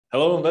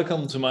Hello and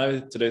welcome to my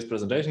today's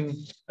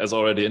presentation. As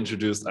already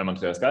introduced, I'm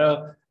Andreas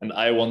Geyer, and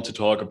I want to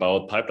talk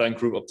about pipeline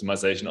group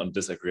optimization on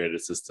disaggregated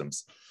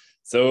systems.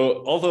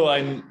 So although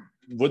I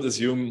would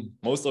assume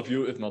most of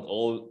you, if not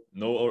all,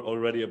 know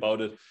already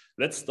about it,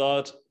 let's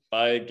start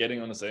by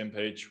getting on the same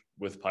page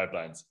with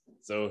pipelines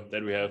so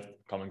that we have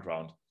common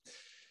ground.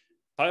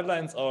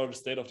 Pipelines are the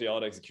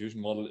state-of-the-art execution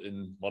model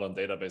in modern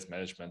database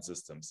management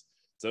systems.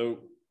 So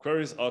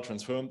queries are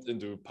transformed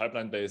into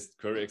pipeline-based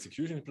query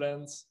execution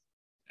plans,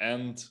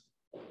 and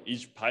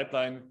each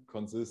pipeline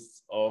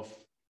consists of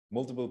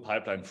multiple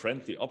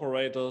pipeline-friendly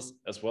operators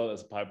as well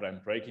as a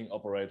pipeline-breaking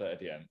operator at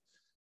the end.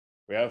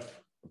 We have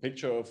a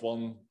picture of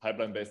one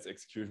pipeline-based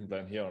execution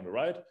plan here on the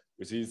right.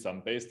 We see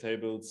some base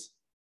tables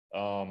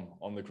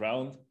on the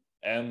ground,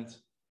 and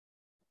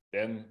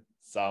then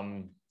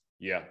some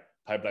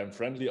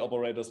pipeline-friendly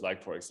operators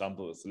like, for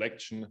example, a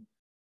selection,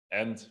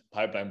 and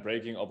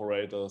pipeline-breaking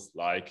operators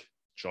like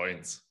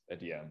joins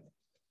at the end.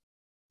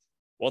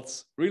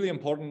 What's really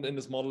important in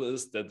this model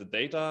is that the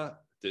data,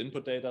 the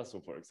input data, so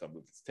for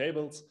example, these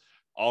tables,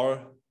 are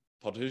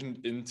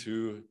partitioned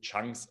into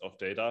chunks of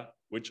data,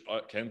 which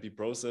can be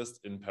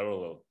processed in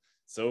parallel.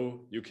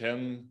 So you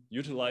can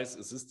utilize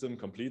a system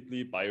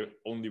completely by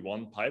only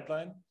one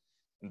pipeline,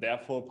 and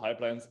therefore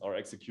pipelines are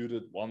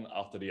executed one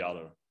after the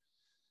other.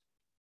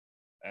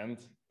 And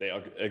they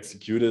are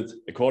executed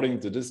according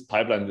to this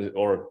pipeline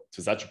or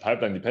to such a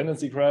pipeline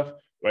dependency graph,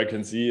 where you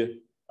can see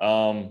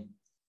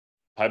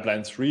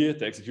pipeline 3,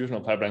 the execution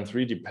of pipeline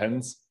 3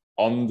 depends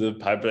on the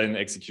pipeline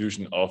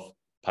execution of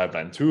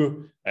pipeline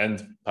 2,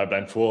 and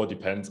pipeline 4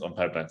 depends on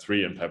pipeline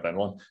 3 and pipeline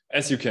 1,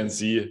 as you can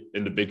see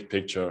in the big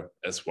picture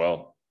as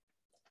well.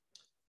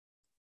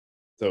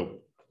 So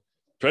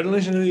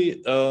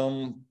traditionally,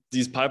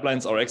 these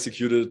pipelines are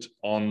executed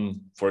on,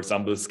 for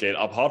example,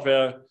 scale-up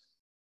hardware.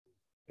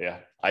 Yeah,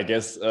 I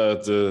guess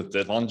the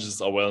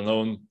advantages are well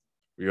known.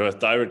 You have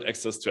direct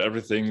access to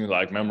everything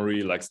like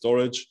memory, like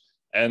storage,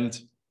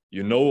 and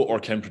you know or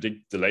can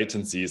predict the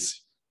latencies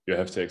you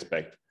have to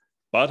expect.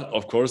 But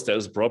of course,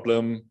 there's a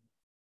problem.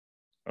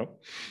 Oh.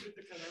 With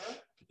the camera?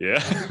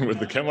 Yeah, with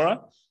the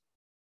camera.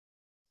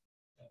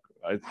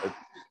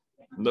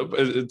 No,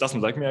 it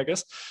doesn't like me, I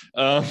guess.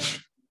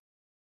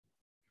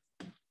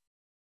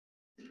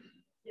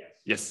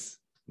 Yes,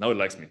 now it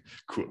likes me.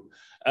 Cool.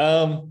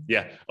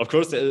 Yeah, of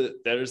course,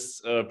 there's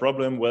a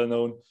problem well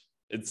known.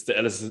 It's the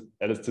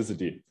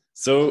elasticity.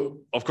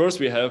 So, of course,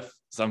 we have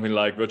something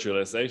like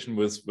virtualization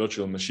with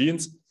virtual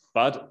machines,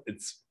 but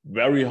it's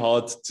very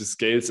hard to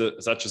scale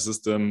such a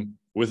system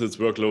with its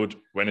workload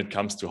when it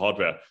comes to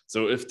hardware.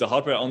 So if the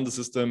hardware on the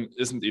system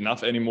isn't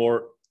enough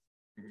anymore,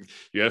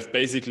 you have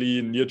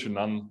basically near to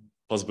none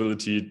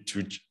possibility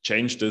to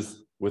change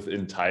this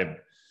within time.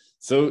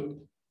 So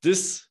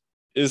this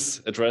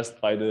is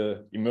addressed by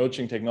the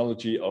emerging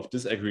technology of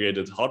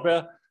disaggregated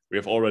hardware. We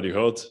have already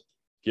heard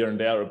here and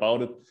there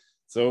about it.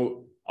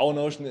 So our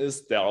notion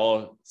is there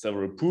are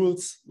several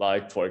pools,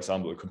 like, for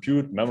example, a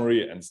compute,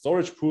 memory, and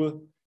storage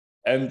pool,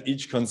 and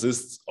each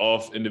consists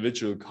of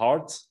individual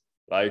cards,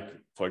 like,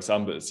 for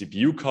example, a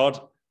CPU card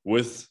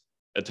with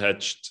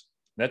attached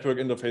network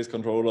interface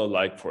controller,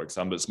 like, for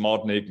example, a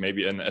SmartNIC,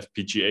 maybe an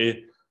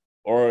FPGA,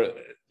 or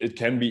it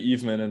can be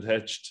even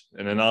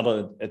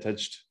another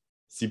attached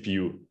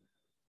CPU.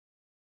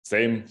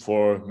 Same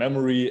for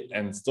memory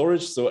and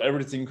storage, so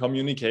everything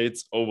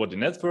communicates over the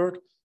network,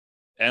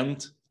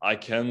 and I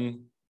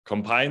can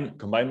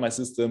combine my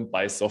system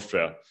by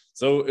software.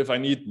 So if I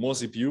need more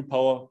CPU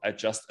power, I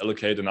just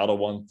allocate another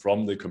one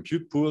from the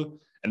compute pool.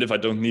 And if I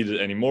don't need it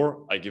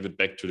anymore, I give it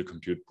back to the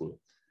compute pool.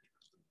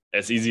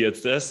 As easy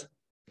as this?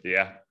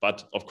 Yeah,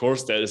 but of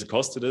course there is a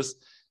cost to this.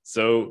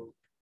 So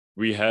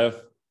we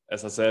have,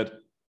 as I said,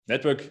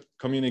 network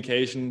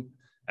communication.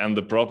 And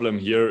the problem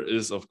here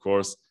is, of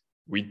course,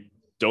 we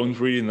don't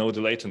really know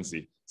the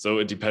latency. So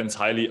it depends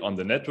highly on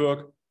the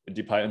network. It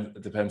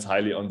depends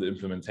highly on the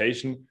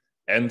implementation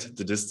and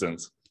the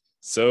distance.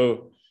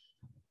 So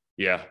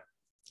yeah,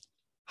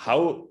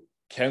 how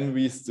can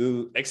we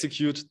still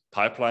execute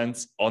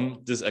pipelines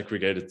on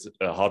disaggregated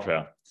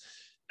hardware?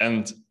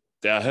 And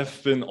there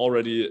have been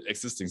already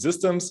existing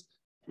systems.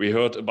 We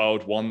heard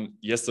about one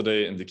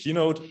yesterday in the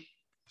keynote,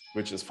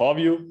 which is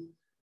FarView,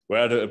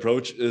 where the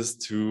approach is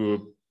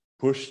to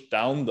push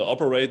down the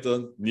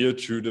operator near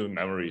to the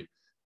memory.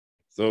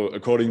 So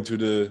according to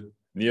the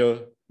near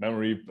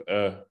memory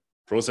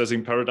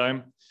processing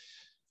paradigm,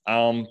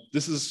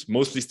 this is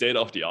mostly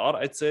state-of-the-art,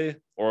 I'd say,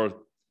 or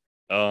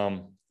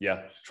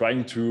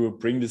trying to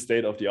bring the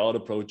state-of-the-art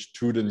approach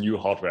to the new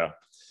hardware.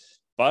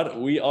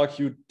 But we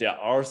argue there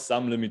are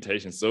some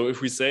limitations. So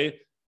if we say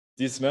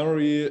these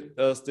memory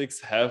sticks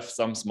have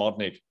some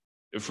SmartNIC,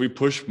 if we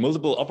push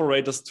multiple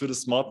operators to the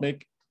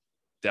SmartNIC,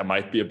 there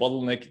might be a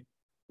bottleneck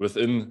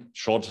within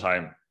short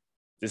time.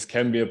 This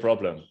can be a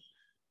problem.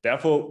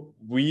 Therefore,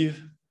 we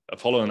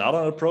follow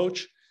another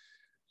approach.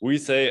 We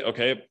say,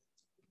 okay,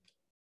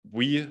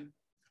 we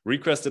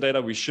request the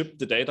data, we ship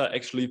the data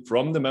actually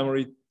from the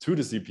memory to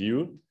the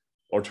CPU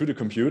or to the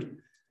compute,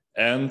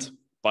 and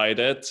by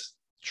that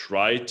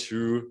try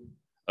to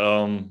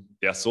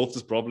solve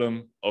this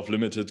problem of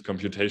limited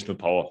computational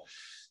power.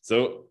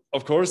 So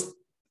of course,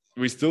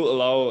 we still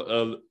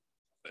allow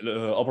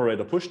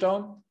operator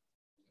pushdown,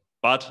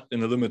 but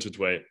in a limited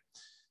way.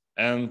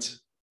 And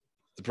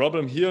the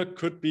problem here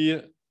could be,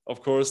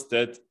 of course,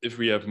 that if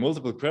we have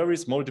multiple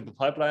queries, multiple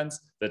pipelines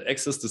that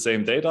access the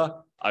same data,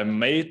 I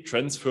may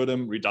transfer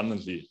them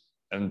redundantly.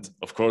 And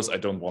of course, I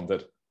don't want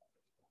that.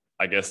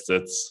 I guess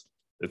it's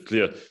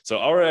clear. So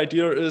our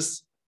idea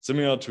is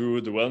similar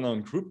to the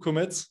well-known group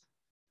commits.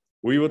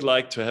 We would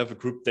like to have a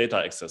group data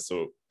access,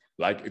 so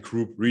like a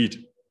group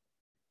read.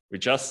 We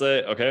just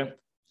say, okay,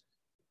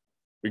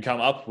 we come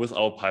up with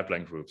our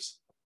pipeline groups.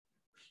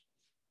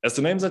 As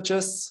the name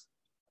suggests,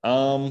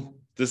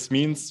 this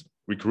means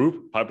we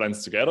group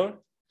pipelines together,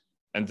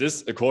 and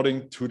this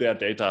according to their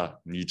data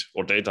need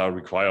or data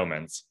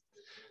requirements.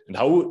 And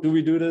how do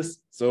we do this?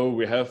 So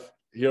we have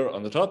here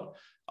on the top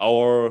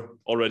our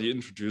already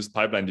introduced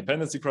pipeline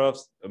dependency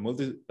graphs,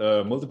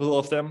 multiple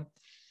of them.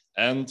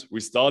 And we're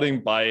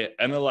starting by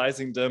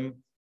analyzing them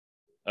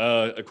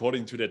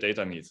according to their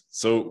data needs.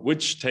 So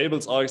which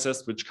tables are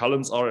accessed, which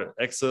columns are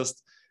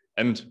accessed,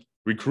 and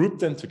we group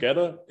them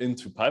together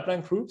into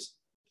pipeline groups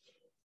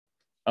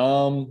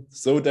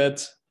so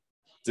that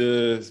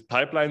the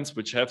pipelines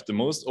which have the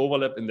most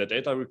overlap in their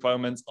data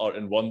requirements are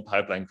in one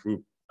pipeline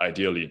group,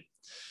 ideally.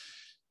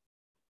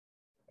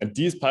 And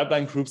these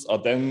pipeline groups are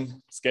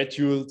then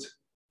scheduled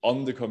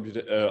on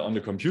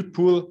the compute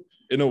pool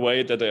in a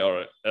way that they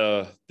are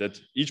that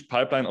each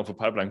pipeline of a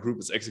pipeline group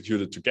is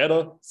executed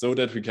together, so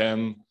that we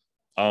can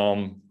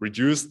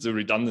reduce the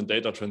redundant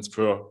data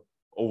transfer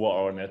over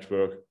our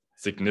network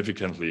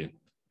significantly.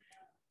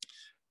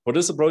 For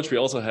this approach, we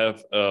also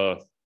have a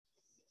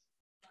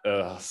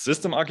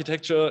system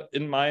architecture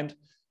in mind,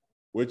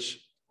 which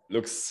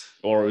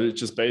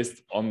is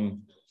based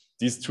on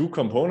these two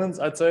components,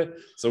 I'd say.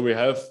 So we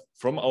have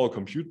from our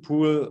compute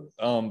pool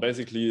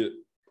basically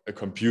a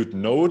compute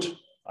node,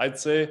 I'd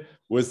say,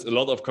 with a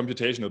lot of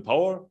computational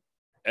power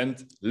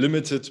and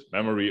limited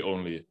memory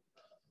only.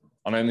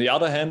 And on the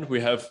other hand,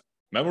 we have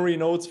memory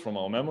nodes from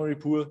our memory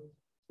pool,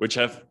 which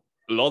have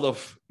a lot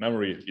of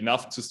memory,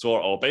 enough to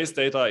store our base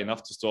data,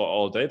 enough to store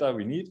all data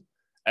we need,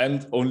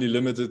 and only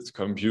limited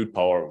compute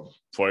power.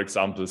 For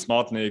example,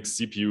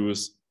 SmartNICs,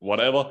 CPUs,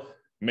 whatever,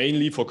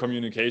 mainly for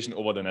communication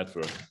over the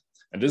network.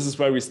 And this is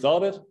where we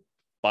started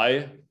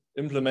by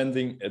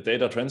implementing a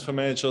data transfer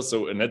manager,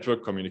 so a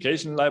network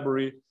communication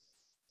library.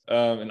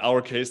 In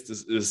our case,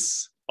 this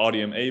is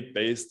RDMA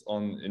based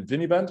on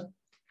InfiniBand.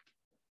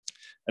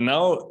 And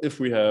now if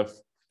we have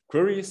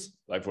queries,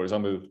 like for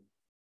example,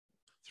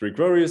 3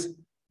 queries,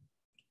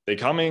 they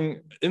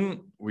coming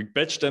in, we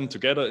batch them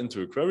together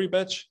into a query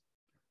batch.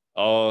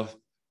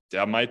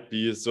 There might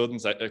be certain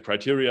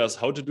criteria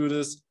how to do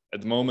this.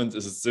 At the moment,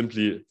 this is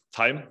simply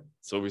time.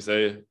 So we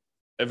say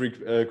every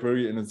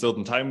query in a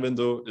certain time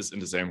window is in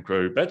the same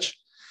query batch.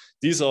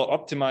 These are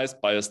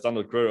optimized by a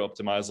standard query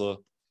optimizer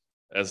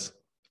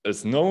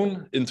as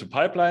known into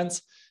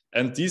pipelines.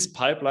 And these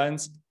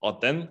pipelines are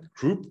then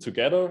grouped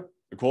together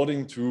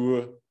according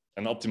to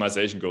an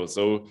optimization goal.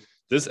 So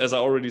this, as I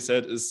already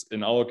said, is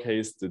in our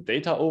case, the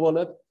data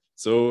overlap.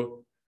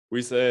 So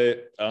we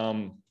say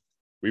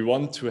we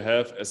want to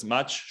have as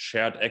much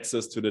shared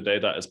access to the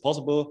data as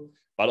possible,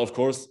 but of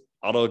course,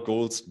 other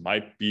goals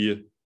might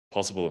be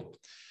possible.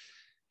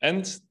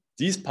 And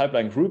these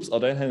pipeline groups are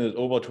then handed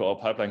over to our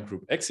pipeline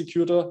group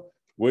executor,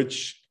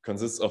 which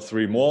consists of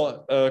 3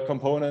 more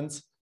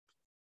components.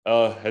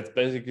 It's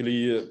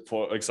basically,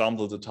 for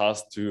example, the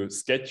task to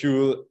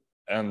schedule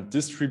and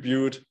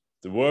distribute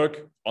the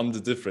work on the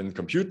different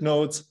compute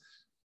nodes,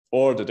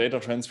 or the data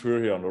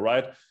transfer here on the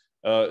right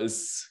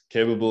is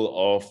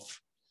capable of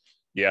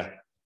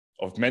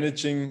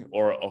managing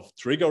or of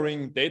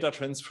triggering data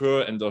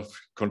transfer and of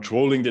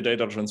controlling the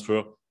data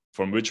transfer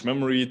from which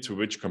memory to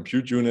which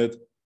compute unit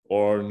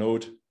or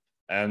node.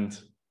 And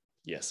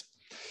yes,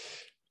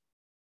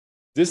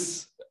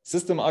 this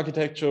system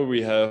architecture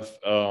we have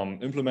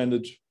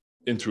implemented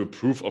into a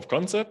proof of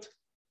concept.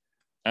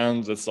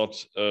 And let's start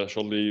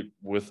shortly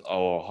with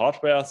our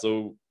hardware.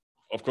 So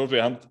of course we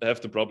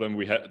have the problem,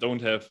 we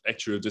don't have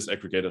actual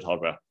disaggregated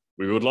hardware.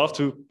 We would love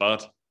to,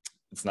 but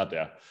it's not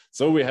there.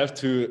 So we have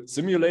to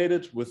simulate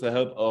it with the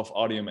help of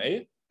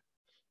RDMA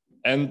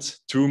and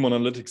 2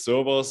 monolithic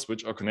servers,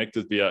 which are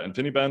connected via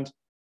InfiniBand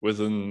with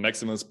a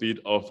maximum speed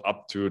of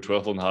up to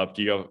 12.5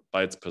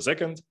 gigabytes per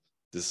second.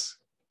 This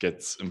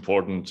gets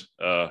important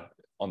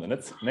on the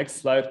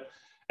next slide.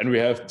 And we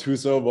have 2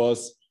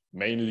 servers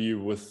mainly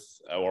with,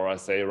 or I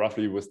say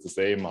roughly with the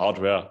same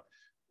hardware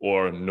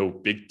or no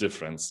big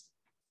difference.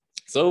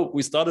 So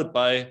we started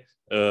by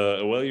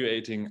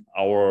evaluating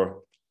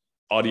our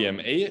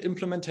RDMA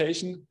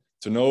implementation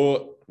to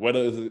know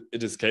whether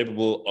it is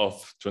capable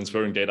of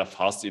transferring data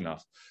fast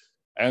enough.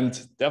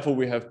 And therefore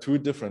we have 2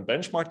 different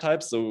benchmark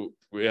types. So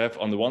we have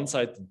on the one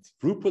side the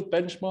throughput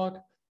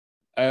benchmark,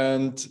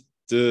 and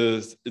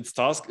its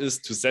task is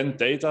to send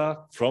data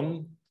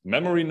from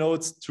memory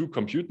nodes to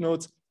compute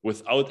nodes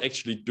without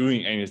actually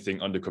doing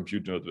anything on the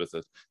compute node with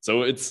it.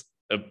 So it's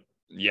a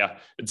yeah,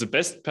 it's the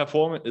best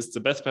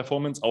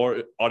performance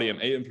our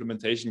RDMA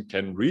implementation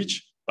can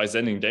reach by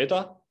sending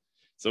data.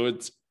 So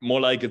it's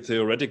more like a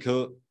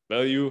theoretical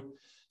value,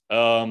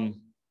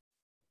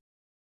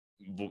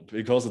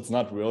 because it's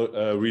not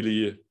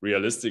really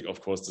realistic,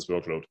 of course, this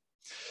workload.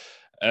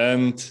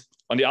 And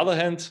on the other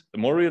hand, a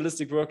more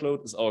realistic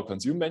workload is our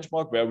consume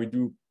benchmark, where we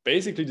do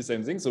basically the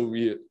same thing. So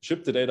we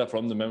ship the data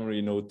from the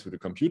memory node to the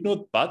compute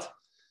node, but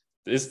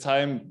this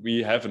time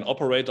we have an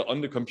operator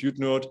on the compute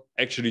node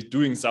actually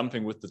doing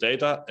something with the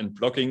data and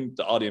blocking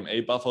the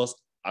RDMA buffers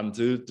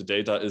until the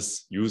data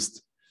is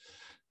used.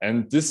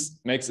 And this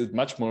makes it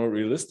much more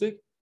realistic.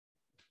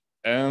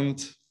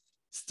 And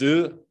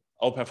still,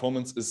 our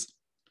performance is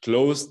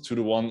close to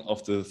the one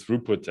of the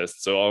throughput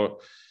test. So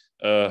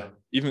our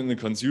even in the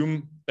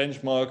consume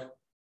benchmark,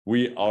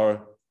 we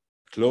are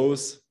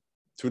close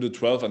to the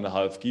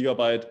 12.5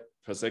 gigabyte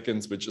per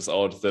second, which is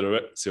our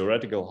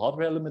theoretical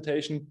hardware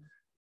limitation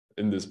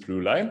in this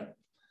blue line.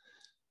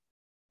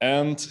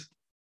 And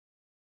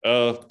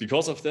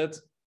because of that,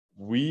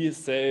 we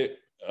say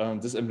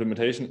this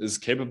implementation is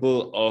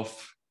capable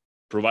of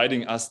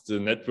providing us the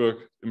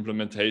network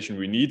implementation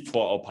we need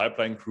for our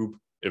pipeline group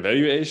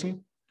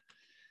evaluation.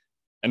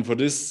 And for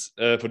these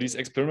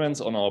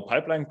experiments on our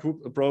pipeline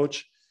group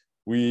approach,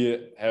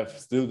 we have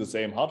still the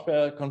same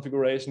hardware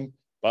configuration,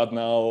 but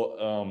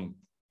now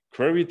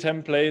query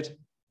template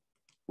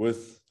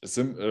with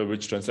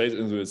which translates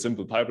into a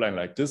simple pipeline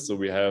like this. So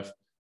we have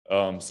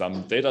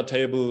some data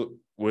table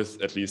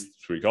with at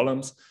least 3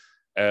 columns,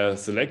 a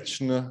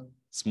selection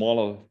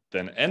smaller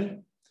than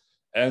n,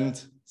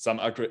 and some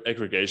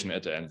aggregation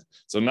at the end.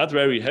 So not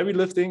very heavy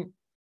lifting,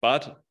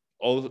 but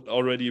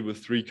already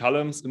with 3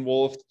 columns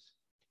involved,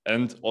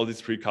 and all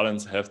these 3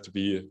 columns have to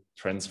be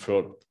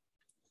transferred.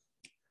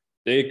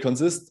 They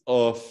consist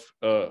of,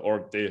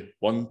 or they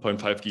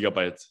 1.5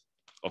 gigabytes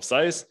of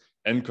size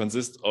and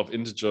consist of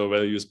integer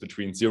values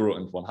between 0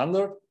 and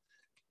 100.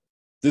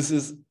 This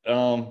is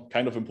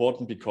kind of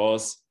important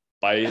because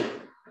by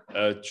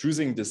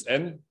choosing this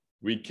n,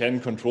 we can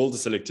control the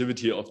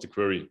selectivity of the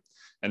query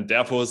and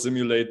therefore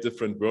simulate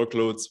different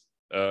workloads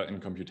in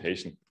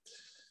computation.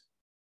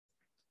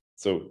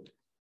 So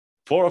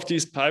 4 of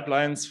these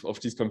pipelines, of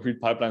these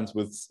concrete pipelines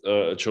with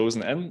a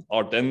chosen n,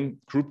 are then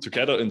grouped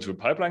together into a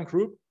pipeline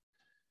group.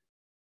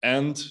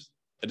 And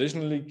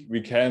additionally, we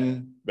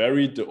can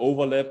vary the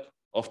overlap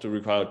of the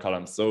required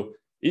columns. So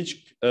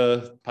each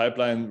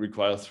pipeline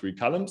requires 3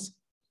 columns,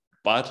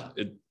 but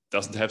it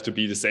doesn't have to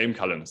be the same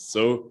columns.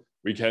 So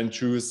we can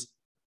choose,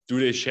 do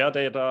they share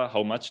data?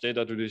 How much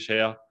data do they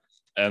share?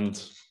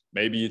 And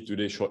maybe do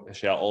they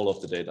share all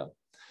of the data?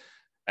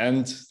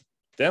 And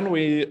then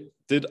we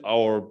did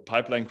our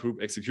pipeline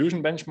group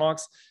execution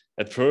benchmarks.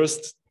 At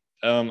first,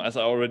 as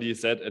I already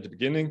said at the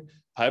beginning,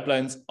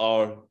 pipelines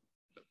are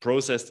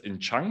processed in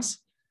chunks.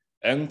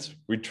 And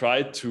we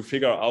tried to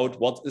figure out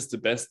what is the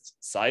best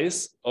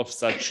size of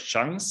such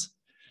chunks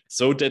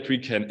so that we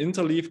can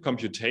interleave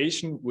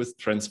computation with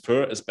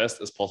transfer as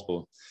best as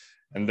possible.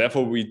 And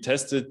therefore, we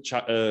tested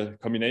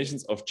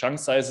combinations of chunk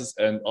sizes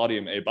and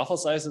RDMA buffer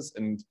sizes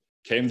and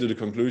came to the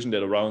conclusion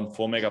that around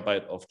 4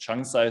 megabyte of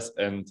chunk size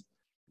and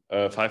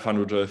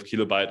 512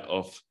 kilobyte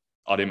of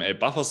RDMA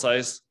buffer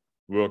size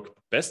work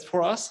best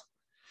for us.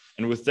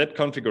 And with that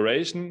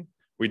configuration,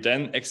 we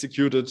then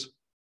executed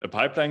a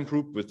pipeline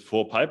group with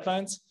 4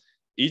 pipelines,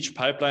 each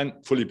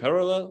pipeline fully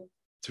parallel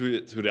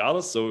to the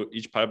others. So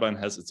each pipeline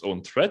has its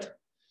own thread.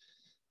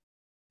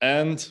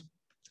 And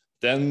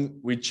then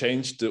we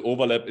changed the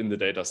overlap in the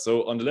data.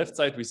 So on the left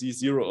side, we see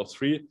 0 of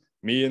 3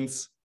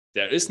 means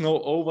there is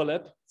no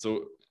overlap.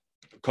 So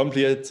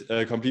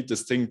complete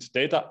distinct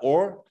data,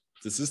 or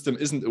the system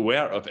isn't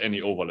aware of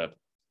any overlap.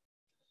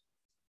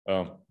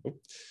 1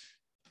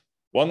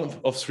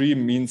 of 3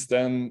 means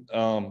then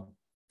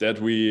that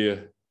we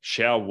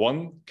share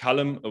 1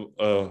 column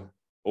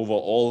over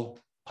all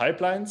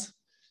pipelines.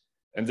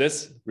 And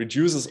this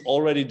reduces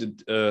already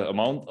the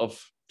amount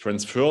of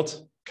transferred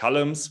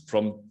columns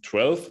from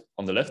 12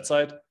 on the left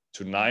side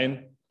to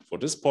 9 for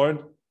this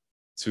point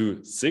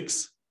to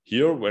 6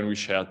 here when we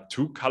share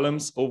 2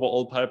 columns over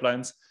all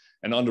pipelines.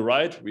 And on the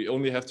right, we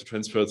only have to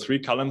transfer 3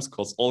 columns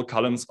because all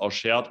columns are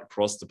shared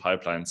across the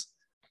pipelines,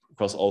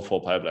 across all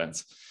 4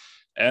 pipelines.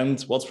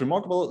 And what's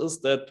remarkable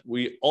is that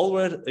we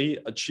already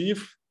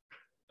achieve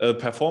a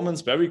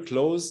performance very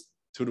close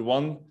to the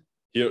one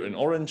here in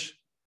orange,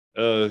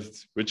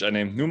 which I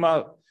named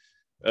NUMA.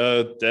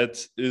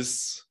 That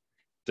is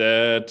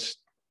that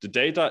the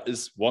data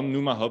is 1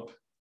 NUMA hop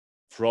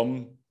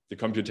from the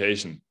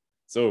computation.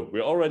 So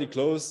we're already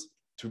close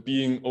to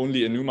being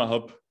only a NUMA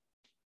hop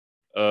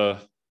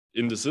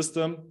in the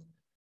system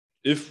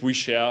if we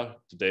share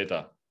the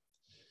data.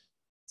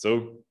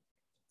 So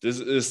this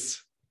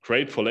is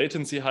great for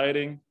latency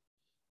hiding.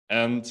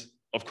 And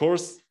of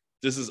course,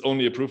 this is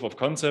only a proof of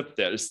concept.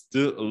 There is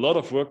still a lot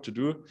of work to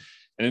do.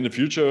 And in the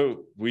future,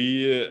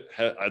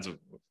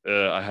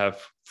 I have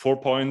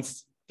 4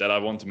 points that I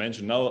want to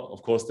mention now.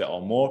 Of course, there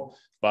are more.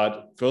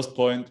 But first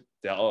point,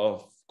 there are,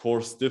 of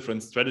course,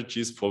 different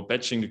strategies for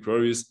batching the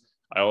queries.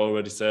 I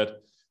already said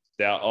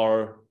there are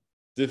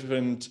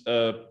different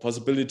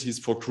possibilities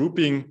for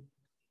grouping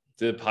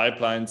the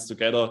pipelines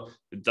together.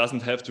 It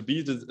doesn't have to be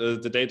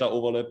the data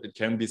overlap. It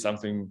can be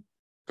something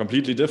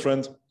completely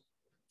different.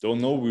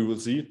 Don't know, we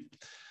will see.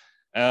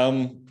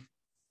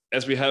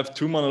 As we have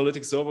 2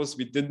 monolithic servers,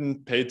 we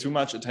didn't pay too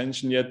much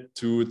attention yet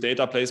to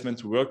data placement,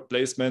 to work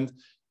placement.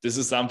 This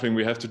is something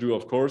we have to do,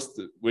 of course,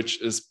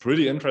 which is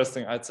pretty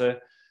interesting, I'd say.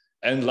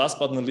 And last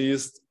but not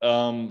least,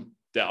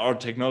 there are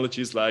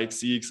technologies like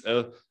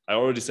CXL. I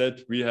already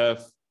said we have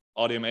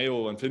RDMA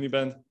over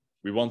InfiniBand.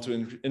 We want to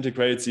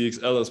integrate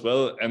CXL as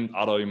well and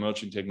other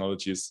emerging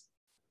technologies.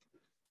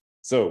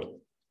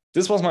 So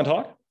this was my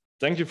talk.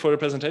 Thank you for your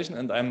presentation,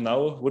 and I'm now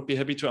would be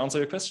happy to answer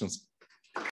your questions.